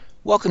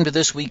Welcome to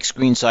this week's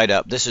Green Side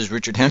Up. This is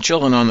Richard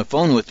Henschel, and on the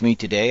phone with me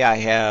today I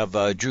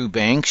have Drew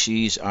Banks.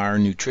 She's our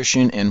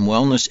nutrition and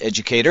wellness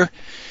educator.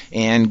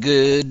 And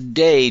good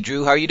day,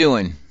 Drew. How are you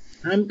doing?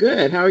 I'm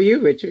good. How are you,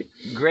 Richard?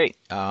 Great.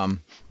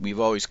 We've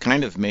always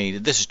kind of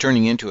made this is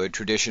turning into a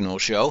traditional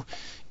show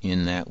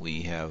in that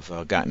we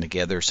have gotten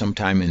together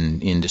sometime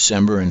in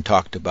December and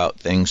talked about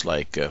things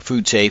like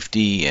food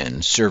safety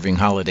and serving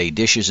holiday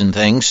dishes and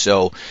things.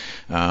 So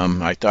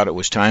I thought it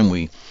was time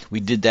we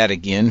did that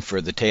again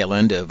for the tail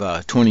end of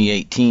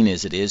 2018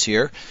 as it is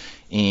here.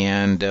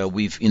 And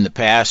we've in the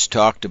past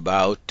talked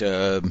about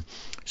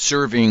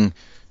serving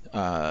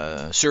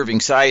serving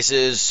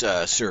sizes,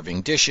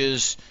 serving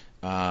dishes,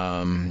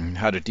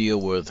 how to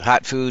deal with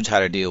hot foods, how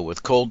to deal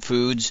with cold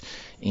foods,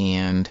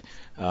 and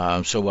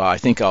I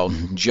think I'll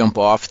jump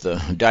off the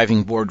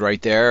diving board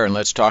right there and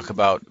let's talk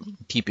about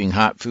keeping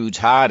hot foods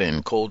hot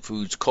and cold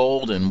foods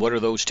cold and what are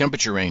those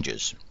temperature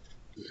ranges?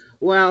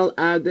 Well,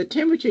 the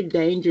temperature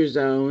danger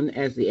zone,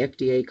 as the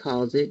FDA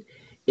calls it,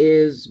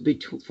 is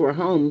for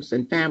homes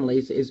and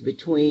families is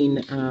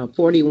between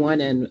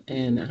 41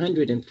 and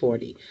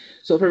 140.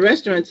 So for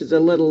restaurants, it's a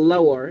little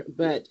lower,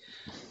 but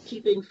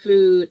keeping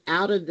food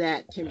out of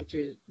that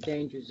temperature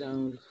danger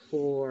zone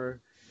for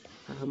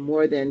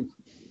more than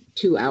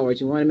 2 hours.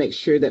 You want to make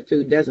sure that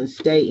food doesn't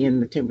stay in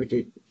the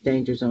temperature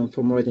danger zone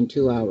for more than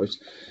 2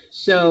 hours.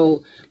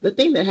 So the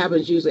thing that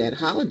happens usually at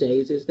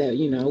holidays is that,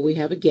 we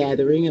have a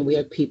gathering and we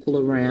have people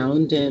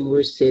around and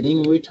we're sitting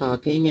and we're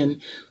talking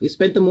and we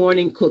spent the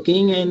morning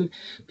cooking and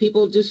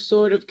people just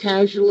sort of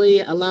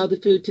casually allow the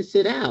food to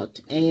sit out.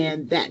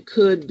 And that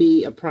could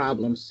be a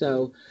problem.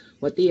 So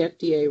what the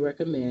FDA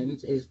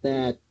recommends is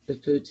that the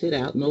food sit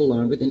out no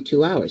longer than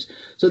 2 hours.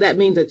 So that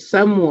means that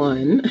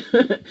someone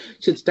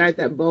should start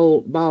that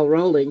ball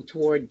rolling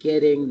toward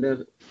getting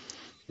the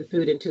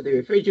food into the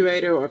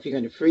refrigerator, or if you're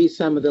going to freeze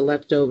some of the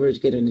leftovers,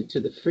 get it into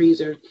the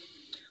freezer.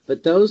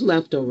 But those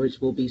leftovers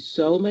will be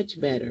so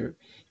much better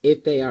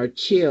if they are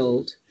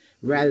chilled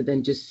rather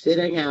than just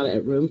sitting out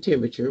at room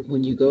temperature.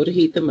 When you go to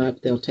heat them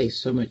up, they'll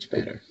taste so much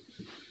better.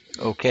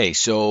 Okay,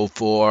 so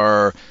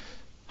for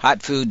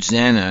hot foods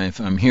then,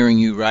 if I'm hearing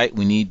you right,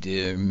 we need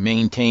to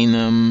maintain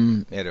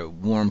them at a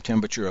warm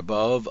temperature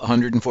above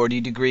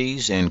 140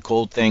 degrees and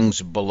cold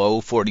things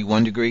below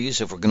 41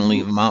 degrees if we're going to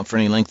leave them out for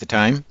any length of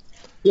time.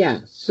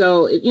 Yeah,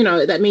 so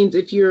that means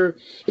if you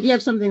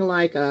have something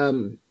like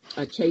a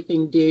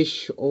chafing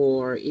dish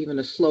or even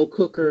a slow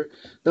cooker,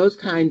 those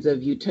kinds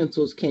of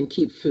utensils can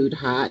keep food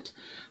hot.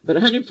 But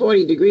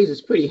 140 degrees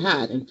is pretty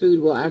hot, and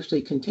food will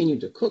actually continue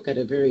to cook at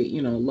a very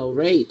low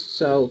rate.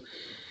 So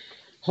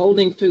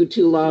holding food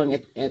too long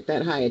at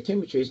that high a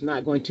temperature is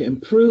not going to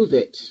improve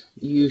it.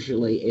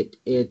 Usually,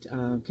 it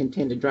can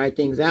tend to dry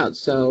things out.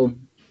 So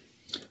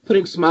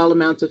putting small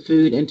amounts of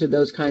food into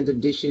those kinds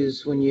of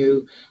dishes when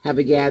you have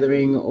a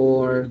gathering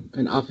or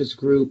an office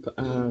group,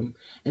 and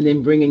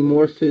then bringing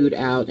more food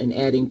out and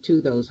adding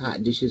to those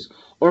hot dishes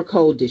or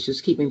cold dishes,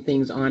 keeping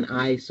things on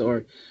ice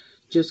or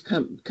just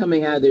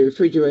coming out of the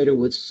refrigerator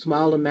with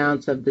small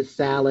amounts of the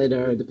salad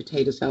or the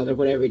potato salad or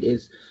whatever it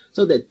is,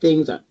 so that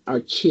things are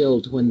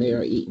chilled when they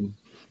are eaten.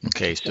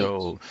 Okay, So,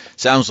 so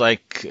sounds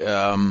like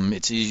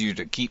it's easier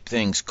to keep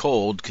things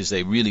cold because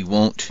they really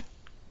won't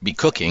be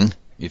cooking,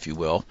 if you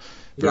will,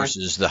 yeah.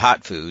 versus the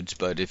hot foods.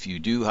 But if you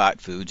do hot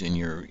foods and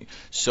you're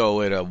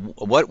so at a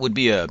what would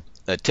be a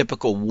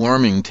typical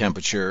warming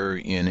temperature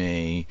in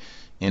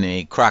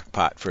a crock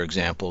pot, for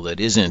example, that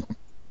isn't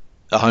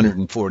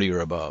 140 or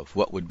above?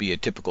 What would be a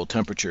typical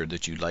temperature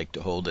that you'd like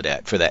to hold it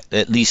at for that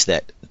at least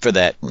that for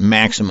that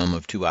maximum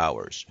of 2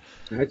 hours?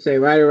 I'd say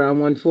right around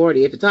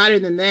 140. If it's hotter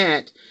than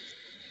that,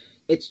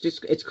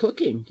 it's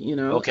cooking.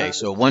 Okay,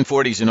 so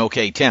 140 is an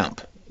okay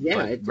temp, Yeah,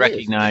 but it is.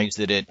 recognize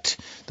that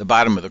the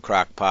bottom of the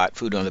crock pot,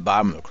 food on the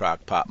bottom of the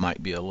crock pot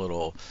might be a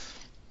little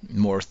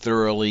more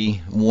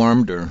thoroughly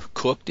warmed or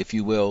cooked, if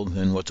you will,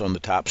 than what's on the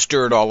top.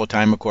 Stirred all the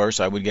time, of course,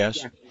 I would guess.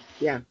 Yeah,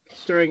 yeah.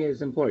 Stirring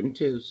is important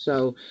too.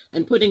 So,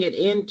 and putting it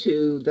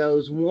into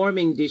those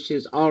warming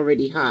dishes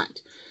already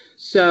hot.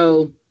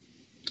 So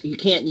you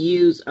can't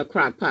use a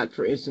crock pot,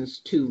 for instance,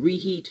 to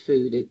reheat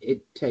food.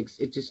 It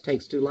just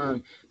takes too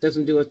long.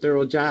 Doesn't do a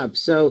thorough job.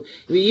 So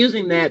if you're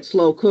using that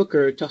slow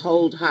cooker to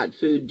hold hot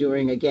food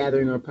during a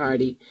gathering or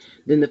party,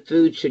 then the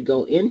food should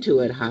go into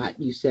it hot.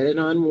 You set it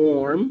on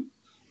warm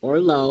or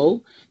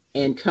low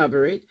and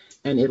cover it,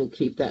 and it'll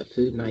keep that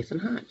food nice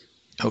and hot.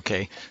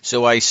 Okay,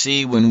 so I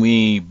see when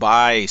we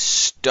buy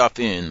stuff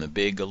in the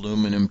big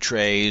aluminum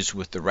trays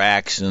with the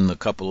racks and a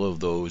couple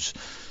of those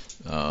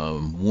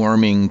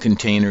warming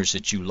containers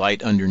that you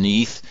light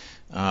underneath.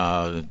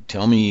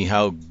 Tell me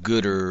how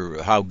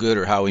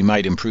we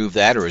might improve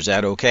that, or is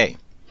that okay?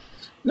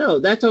 No,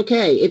 that's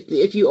okay.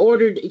 If you've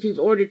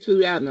ordered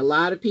food out, and a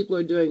lot of people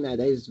are doing that,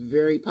 that is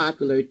very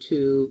popular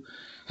to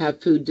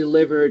have food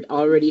delivered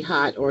already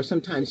hot or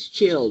sometimes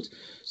chilled.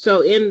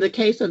 So in the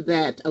case of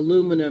that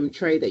aluminum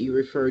tray that you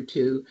referred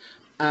to,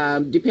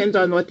 depends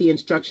on what the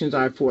instructions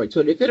are for it.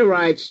 So if it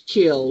arrives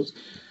chilled,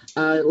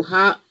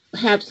 hot.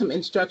 have some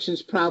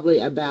instructions probably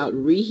about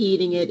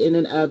reheating it in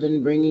an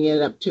oven, bringing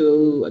it up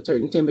to a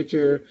certain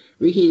temperature,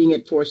 reheating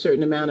it for a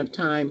certain amount of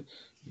time.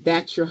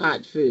 That's your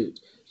hot food.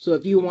 So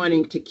if you're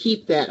wanting to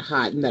keep that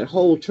hot and that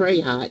whole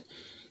tray hot,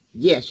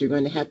 yes, you're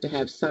going to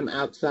have some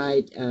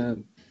outside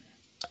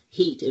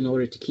heat in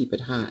order to keep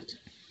it hot.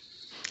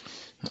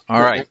 All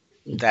But right.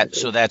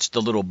 That's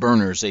the little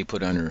burners they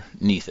put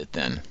underneath it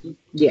then.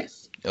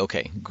 yes.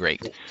 Okay,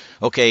 great.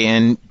 Okay,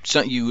 and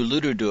so you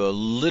alluded to a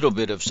little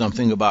bit of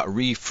something about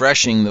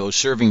refreshing those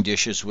serving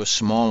dishes with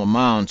small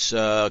amounts.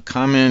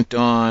 Comment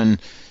on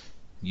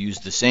use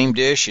the same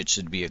dish. It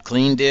should be a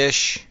clean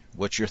dish.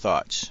 What's your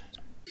thoughts?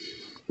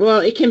 Well,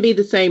 it can be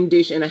the same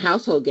dish in a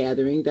household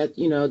gathering.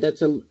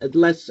 That's a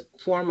less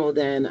formal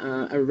than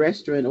a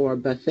restaurant or a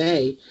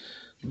buffet.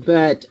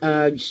 But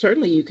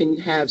certainly you can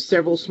have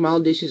several small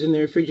dishes in the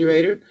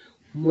refrigerator.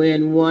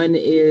 When one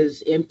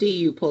is empty,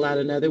 you pull out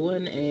another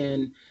one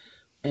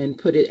and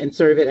put it and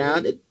serve it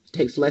out. It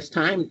takes less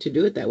time to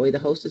do it that way. The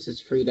hostess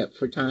is freed up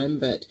for time,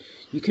 but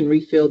you can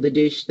refill the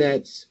dish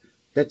that's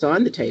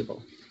on the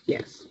table.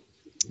 Yes.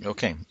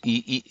 Okay.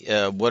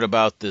 What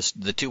about this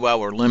the 2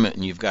 hour limit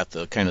and you've got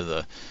the kind of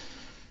the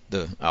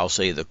I'll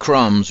say the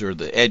crumbs or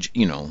the edge,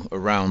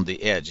 around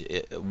the edge.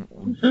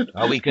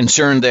 Are we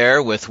concerned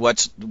there with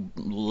what's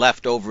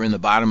left over in the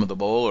bottom of the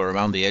bowl or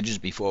around the edges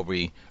before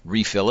we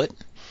refill it?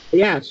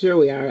 Yeah, sure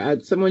we are.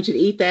 Someone should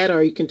eat that,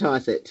 or you can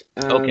toss it.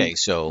 Okay.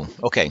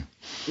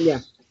 Yeah,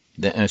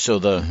 So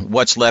the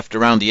what's left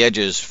around the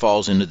edges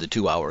falls into the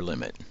 2 hour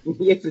limit.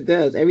 yes, it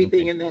does.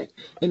 Everything Okay.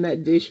 in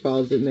that dish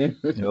falls in there.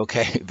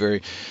 Okay,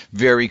 very,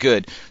 very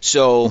good.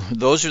 So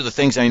those are the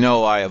things I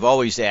know I have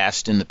always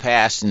asked in the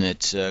past, and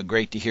it's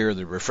great to hear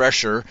the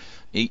refresher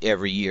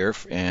every year,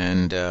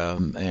 and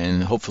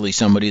hopefully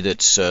somebody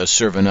that's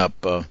serving up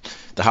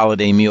the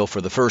holiday meal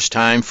for the first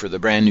time for the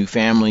brand new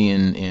family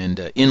and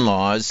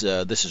in-laws.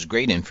 This is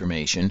great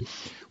information.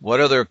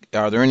 Are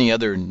there any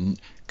other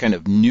kind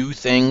of new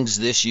things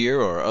this year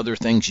or other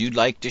things you'd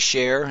like to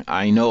share?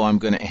 I know I'm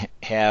going to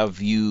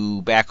have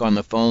you back on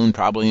the phone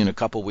probably in a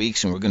couple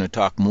weeks, and we're going to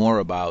talk more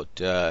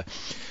about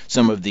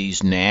some of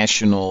these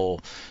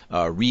national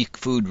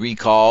food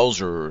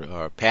recalls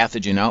or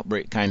pathogen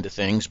outbreak kind of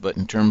things. But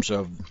in terms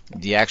of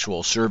the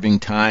actual serving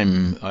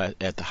time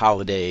at the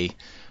holiday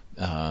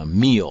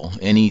meal,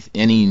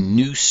 any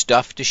new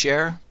stuff to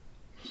share?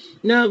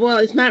 No, well,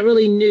 it's not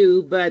really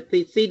new, but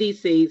the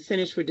CDC,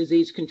 Centers for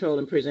Disease Control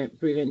and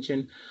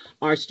Prevention,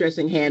 are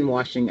stressing hand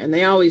washing, and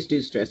they always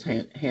do stress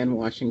hand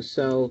washing.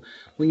 So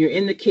when you're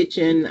in the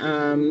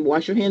kitchen,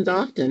 wash your hands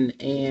often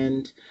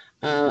and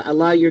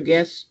allow your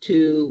guests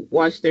to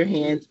wash their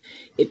hands.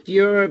 If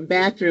your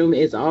bathroom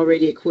is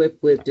already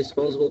equipped with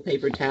disposable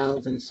paper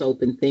towels and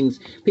soap and things,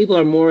 people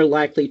are more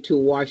likely to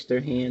wash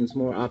their hands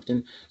more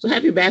often. So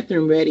have your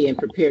bathroom ready and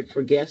prepared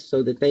for guests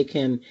so that they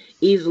can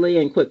easily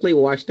and quickly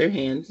wash their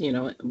hands,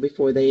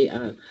 before they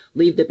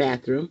leave the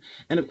bathroom.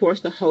 And of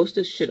course, the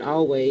hostess should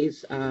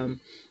always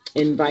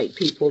invite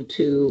people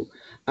to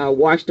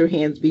wash their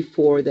hands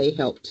before they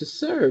help to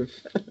serve.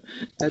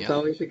 That's Yeah.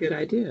 always a good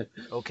idea.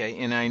 Okay,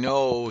 and I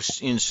know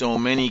in so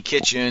many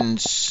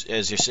kitchens,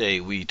 as you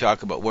say, we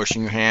talk about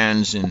washing your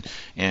hands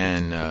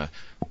and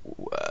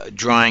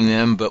drying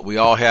them, but we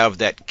all have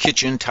that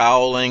kitchen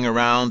towel laying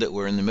around that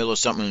we're in the middle of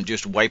something and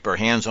just wipe our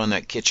hands on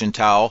that kitchen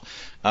towel.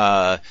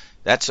 Uh,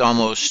 that's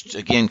almost,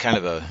 again, kind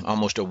of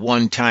almost a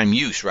one-time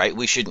use, right?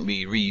 We shouldn't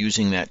be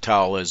reusing that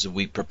towel as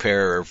we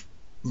prepare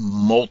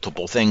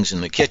multiple things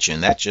in the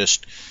kitchen. That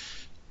just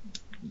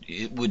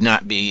it would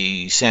not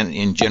be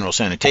in general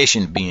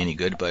sanitation be any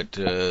good, but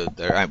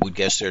I would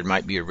guess there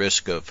might be a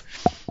risk of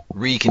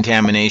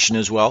recontamination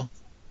as well.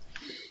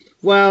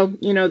 Well,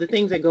 the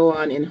things that go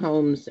on in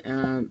homes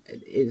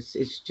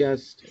is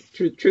just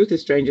truth. Truth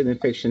is stranger than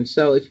fiction.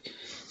 So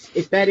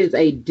if that is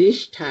a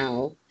dish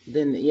towel,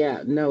 then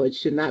yeah, no, it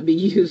should not be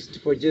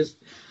used for just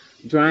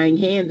drying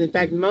hands. In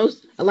fact,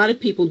 a lot of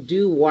people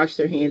do wash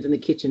their hands in the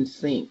kitchen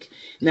sink.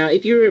 Now,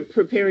 if you're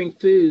preparing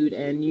food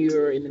and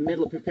you're in the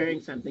middle of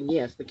preparing something,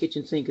 yes, the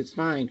kitchen sink is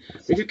fine.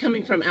 But if you're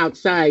coming from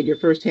outside, your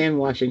first hand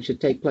washing should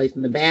take place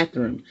in the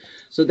bathroom.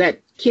 So that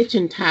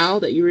kitchen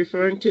towel that you're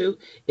referring to,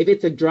 if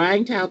it's a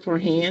drying towel for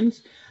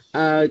hands,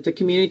 it's a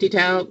community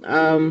towel.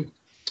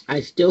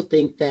 I still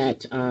think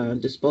that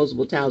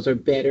disposable towels are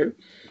better,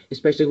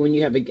 especially when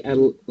you have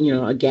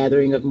a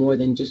gathering of more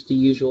than just the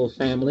usual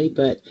family.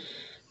 But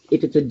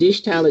if it's a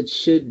dish towel, it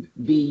should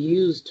be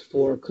used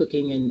for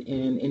cooking and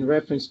in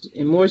reference to,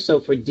 and more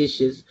so for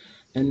dishes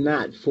and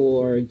not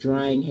for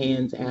drying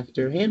hands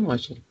after hand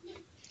washing.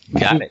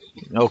 Got it.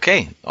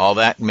 Okay, all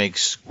that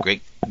makes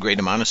great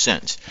amount of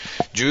sense.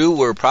 Drew,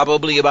 we're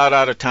probably about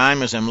out of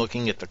time as I'm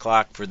looking at the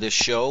clock for this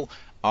show.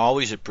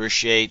 Always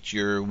appreciate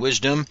your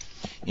wisdom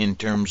in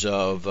terms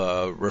of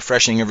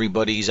refreshing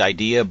everybody's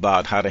idea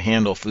about how to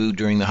handle food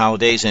during the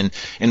holidays. And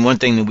one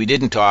thing that we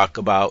didn't talk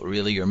about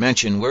really or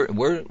mention,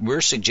 we're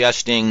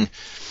suggesting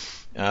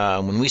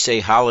when we say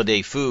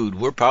holiday food,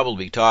 we're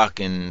probably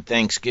talking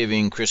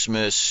Thanksgiving,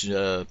 Christmas,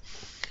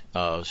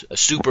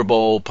 Super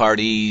Bowl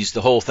parties,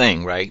 the whole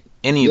thing, right?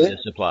 Any of Yeah.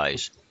 this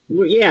applies.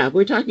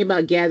 we're talking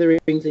about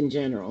gatherings in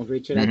general,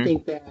 Richard. I Hmm.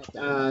 think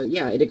that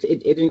yeah,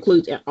 it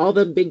includes all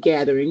the big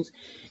gatherings,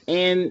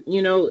 and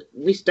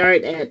we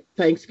start at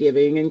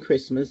Thanksgiving and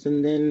Christmas,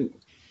 and then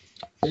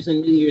there's a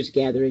New Year's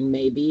gathering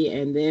maybe,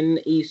 and then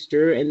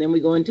Easter, and then we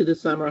go into the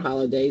summer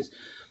holidays.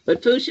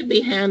 But food should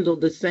be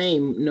handled the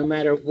same no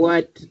matter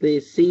what the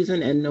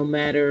season and no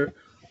matter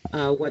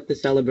what the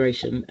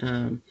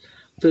celebration.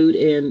 Food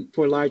in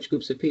for large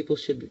groups of people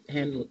should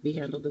be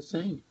handled the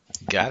same.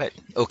 Got it.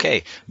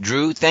 Okay.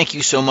 Drew, thank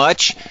you so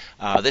much.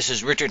 This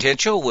is Richard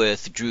Hitchell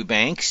with Drew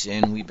Banks,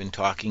 and we've been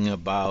talking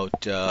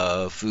about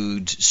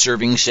food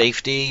serving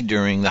safety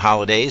during the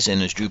holidays,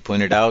 and as Drew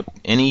pointed out,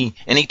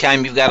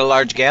 anytime you've got a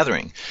large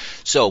gathering.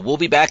 So we'll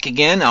be back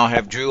again. I'll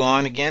have Drew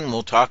on again.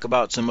 We'll talk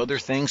about some other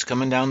things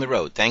coming down the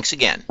road. Thanks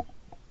again.